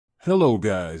Hello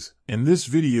guys, in this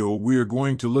video we are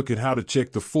going to look at how to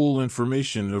check the full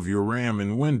information of your RAM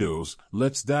in Windows.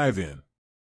 Let's dive in.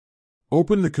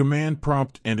 Open the command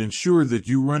prompt and ensure that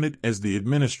you run it as the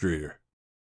administrator.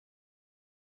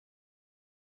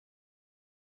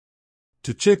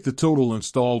 To check the total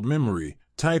installed memory,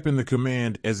 type in the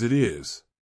command as it is.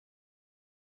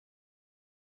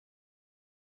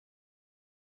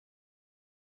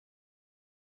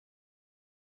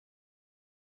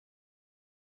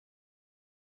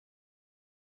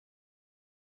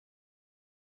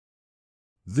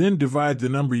 Then divide the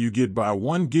number you get by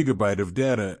 1 GB of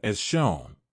data as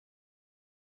shown.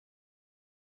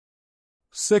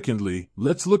 Secondly,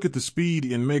 let's look at the speed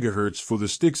in megahertz for the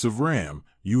sticks of RAM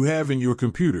you have in your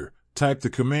computer. Type the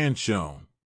command shown.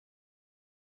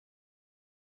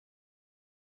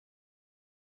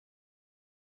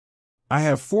 I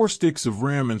have 4 sticks of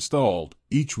RAM installed,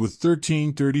 each with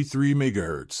 1333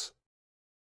 MHz.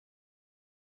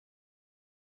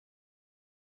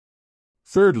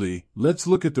 Thirdly, let's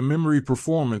look at the memory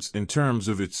performance in terms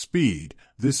of its speed.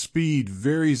 This speed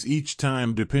varies each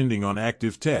time depending on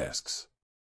active tasks.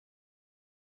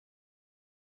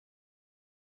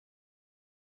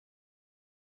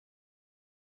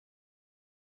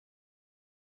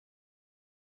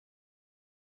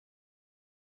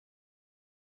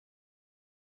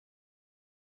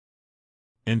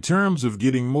 In terms of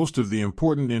getting most of the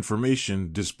important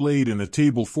information displayed in a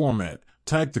table format,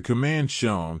 type the command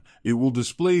shown. It will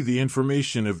display the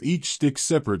information of each stick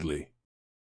separately.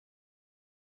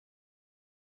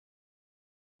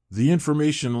 The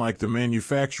information like the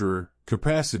manufacturer,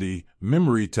 capacity,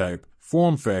 memory type,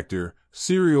 form factor,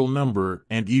 serial number,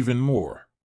 and even more.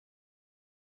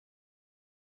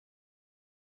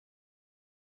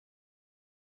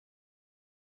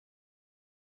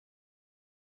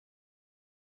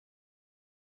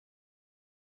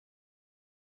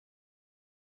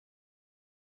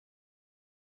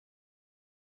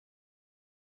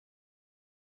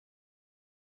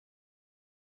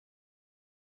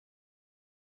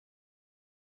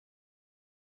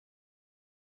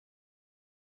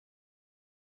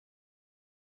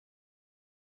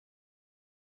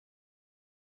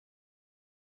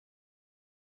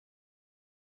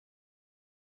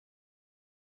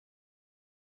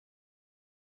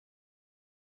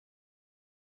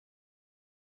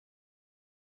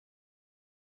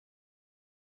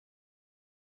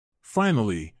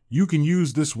 Finally, you can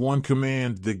use this one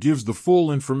command that gives the full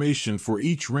information for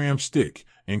each RAM stick,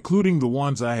 including the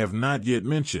ones I have not yet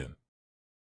mentioned.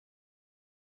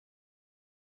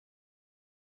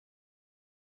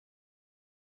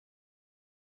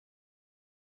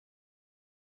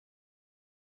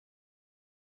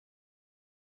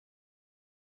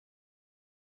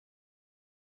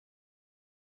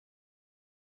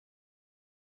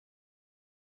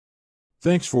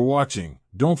 Thanks for watching.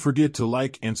 Don't forget to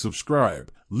like and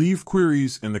subscribe. Leave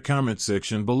queries in the comment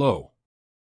section below.